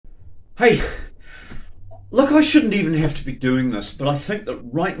Hey, look, I shouldn't even have to be doing this, but I think that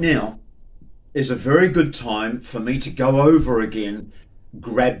right now is a very good time for me to go over again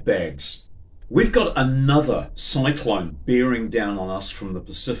grab bags. We've got another cyclone bearing down on us from the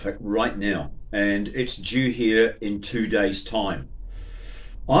Pacific right now, and it's due here in 2 days' time.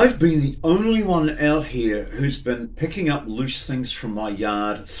 I've been the only one out here who's been picking up loose things from my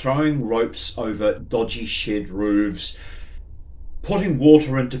yard, throwing ropes over dodgy shed roofs, putting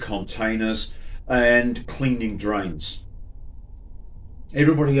water into containers and cleaning drains.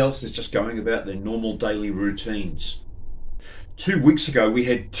 Everybody else is just going about their normal daily routines. 2 weeks ago we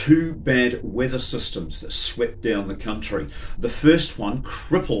had 2 bad weather systems that swept down the country. The first one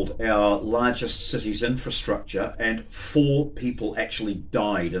crippled our largest city's infrastructure and 4 people actually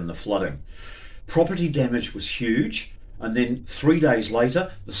died in the flooding. Property damage was huge. And then 3 days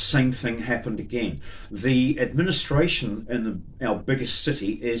later, the same thing happened again. The administration in our biggest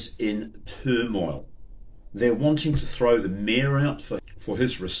city is in turmoil. They're wanting to throw the mayor out for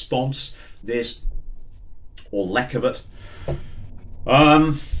his response. There's, or lack of it.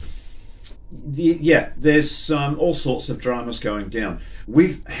 There's all sorts of dramas going down.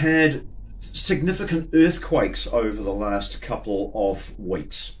 We've had significant earthquakes over the last couple of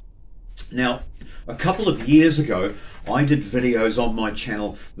weeks. Now, a couple of years ago, I did videos on my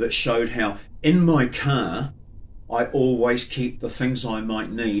channel that showed how in my car I always keep the things I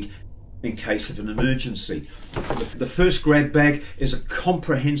might need in case of an emergency. The first grab bag is a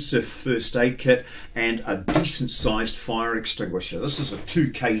comprehensive first aid kit and a decent sized fire extinguisher. This is a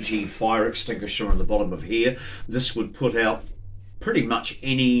 2 kg fire extinguisher on the bottom of here. This would put out pretty much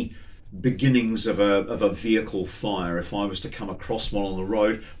any beginnings of a vehicle fire if I was to come across one on the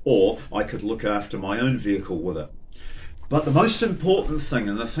road, or I could look after my own vehicle with it. But the most important thing,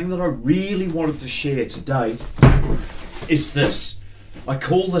 and the thing that I really wanted to share today, is this. I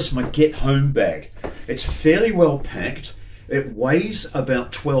call this my get home bag. It's fairly well packed. It weighs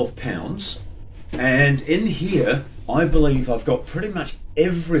about 12 pounds. And in here, I believe I've got pretty much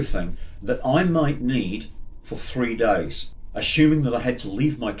everything that I might need for 3 days, assuming that I had to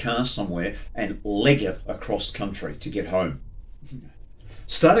leave my car somewhere and leg it across country to get home.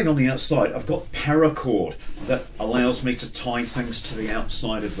 Starting on the outside, I've got paracord that allows me to tie things to the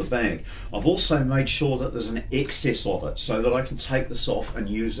outside of the bag. I've also made sure that there's an excess of it so that I can take this off and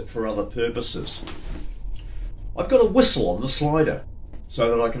use it for other purposes. I've got a whistle on the slider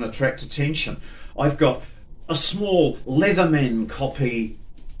so that I can attract attention. I've got a small Leatherman copy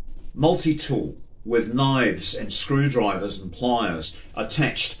multi-tool with knives and screwdrivers and pliers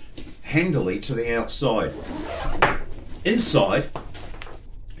attached handily to the outside. Inside,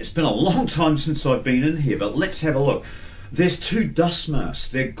 it's been a long time since I've been in here, but let's have a look. There's 2 dust masks.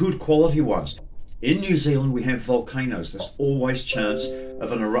 They're good quality ones. In New Zealand we have volcanoes. There's always chance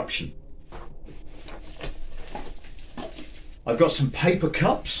of an eruption. I've got some paper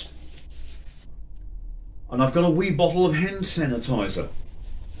cups and I've got a wee bottle of hand sanitizer.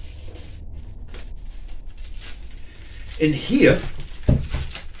 In here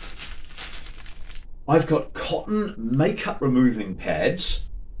I've got cotton makeup removing pads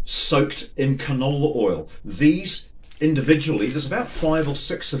soaked in canola oil. These individually, there's about 5 or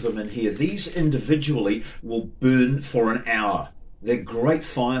 6 of them in here. These individually will burn for an hour. They're great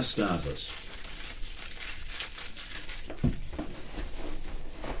fire starters.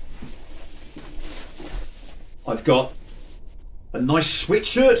 I've got a nice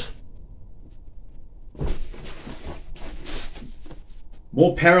sweatshirt,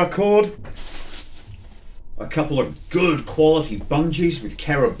 more paracord, a couple of good quality bungees with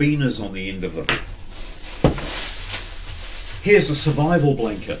carabiners on the end of them. Here's a survival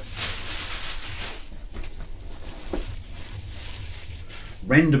blanket.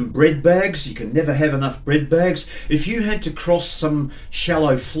 Random bread bags. You can never have enough bread bags. If you had to cross some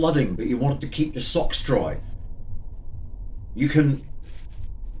shallow flooding but you wanted to keep your socks dry, you can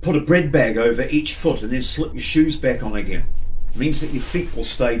put a bread bag over each foot and then slip your shoes back on again. It means that your feet will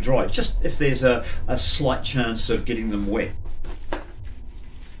stay dry, just if there's a slight chance of getting them wet.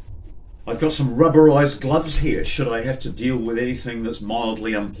 I've got some rubberized gloves here should I have to deal with anything that's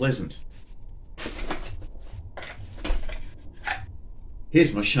mildly unpleasant.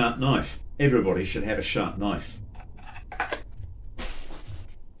 Here's my sharp knife. Everybody should have a sharp knife.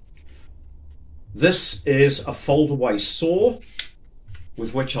 This is a fold-away saw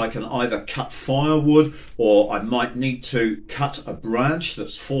with which I can either cut firewood, or I might need to cut a branch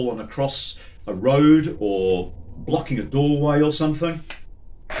that's fallen across a road or blocking a doorway or something.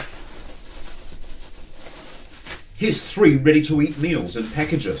 Here's 3 ready-to-eat meals in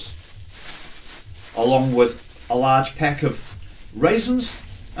packages, along with a large pack of raisins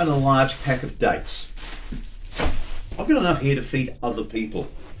and a large pack of dates. I've got enough here to feed other people.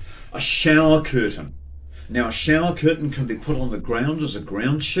 A shower curtain. Now a shower curtain can be put on the ground as a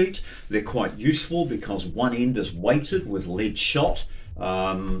ground sheet. They're quite useful because one end is weighted with lead shot.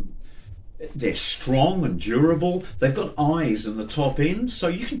 They're strong and durable. They've got eyes in the top end, so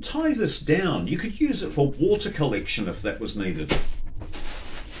you can tie this down. You could use it for water collection if that was needed.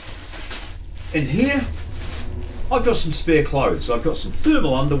 In here, I've got some spare clothes. I've got some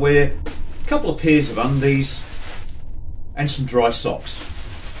thermal underwear, a couple of pairs of undies, and some dry socks.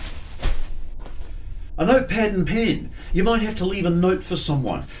 A notepad and pen. You might have to leave a note for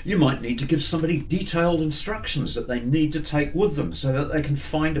someone. You might need to give somebody detailed instructions that they need to take with them so that they can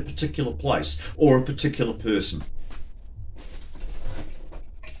find a particular place or a particular person.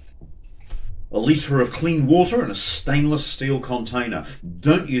 A litre of clean water in a stainless steel container.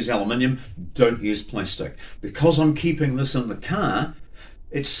 Don't use aluminium, don't use plastic. Because I'm keeping this in the car,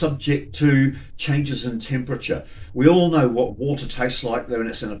 it's subject to changes in temperature. We all know what water tastes like when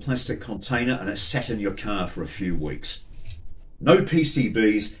it's in a plastic container and it's sat in your car for a few weeks. No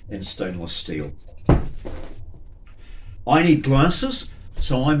PCBs in stainless steel. I need glasses,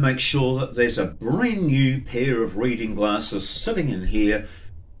 so I make sure that there's a brand new pair of reading glasses sitting in here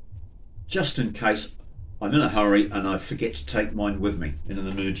just in case I'm in a hurry and I forget to take mine with me in an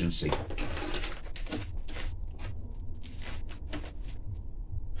emergency.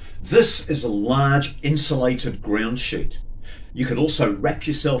 This is a large insulated ground sheet. You could also wrap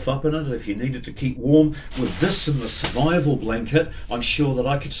yourself up in it if you needed to keep warm. With this and the survival blanket, I'm sure that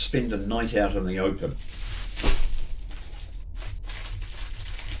I could spend a night out in the open.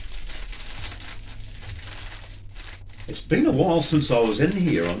 It's been a while since I was in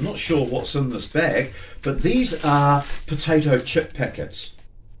here. I'm not sure what's in this bag, but these are potato chip packets.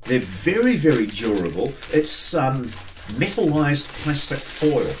 They're very, very durable. It's metallized plastic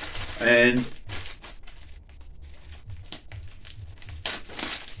foil. And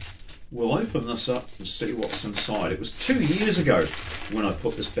we'll open this up and see what's inside. It was 2 years ago when I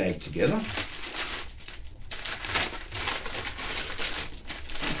put this bag together.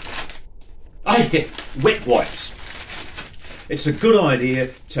 Oh yeah, wet wipes. It's a good idea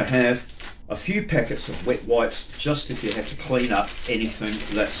to have a few packets of wet wipes just if you have to clean up anything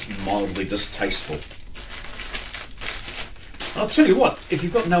that's mildly distasteful. I'll tell you what, if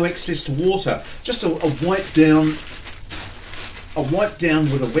you've got no access to water, just a wipe down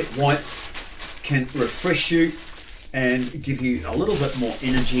with a wet wipe can refresh you and give you a little bit more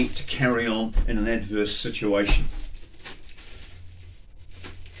energy to carry on in an adverse situation.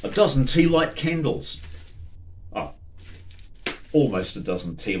 A dozen tea light candles. Oh, almost a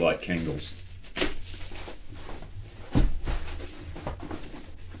dozen tea light candles.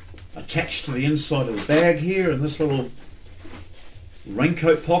 Attached to the inside of the bag here in this little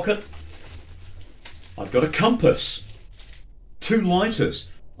raincoat pocket, I've got a compass, 2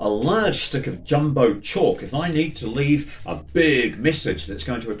 lighters, a large stick of jumbo chalk. If I need to leave a big message that's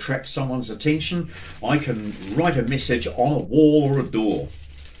going to attract someone's attention, I can write a message on a wall or a door.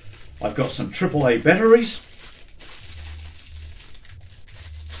 I've got some AAA batteries.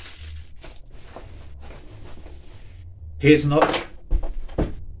 Here's another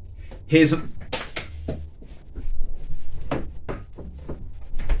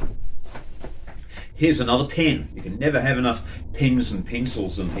pen. You can never have enough pens and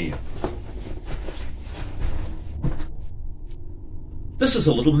pencils in here. This is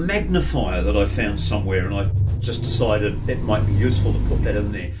a little magnifier that I found somewhere and I just decided it might be useful to put that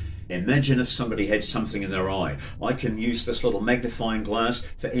in there. Imagine if somebody had something in their eye. I can use this little magnifying glass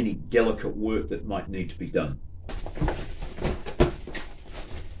for any delicate work that might need to be done.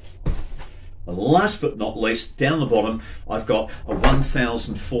 And last but not least, down the bottom, I've got a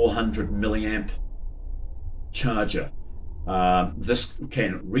 1400 milliamp charger. This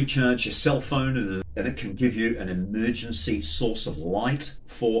can recharge your cell phone and it can give you an emergency source of light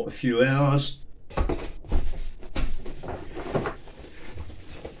for a few hours.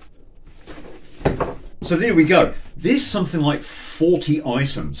 So there we go. There's something like 40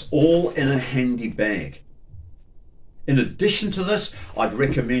 items all in a handy bag. In addition to this, I'd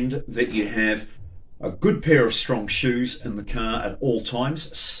recommend that you have a good pair of strong shoes in the car at all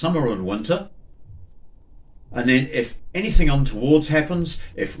times, summer and winter. And then if anything untoward happens,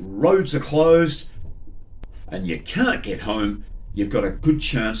 if roads are closed and you can't get home, you've got a good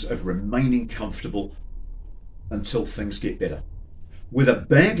chance of remaining comfortable until things get better. With a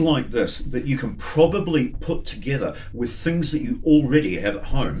bag like this that you can probably put together with things that you already have at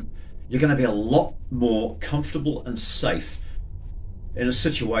home, you're going to be a lot more comfortable and safe in a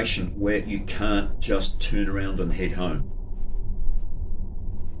situation where you can't just turn around and head home.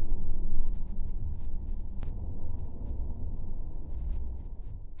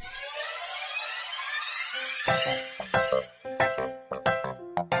 you.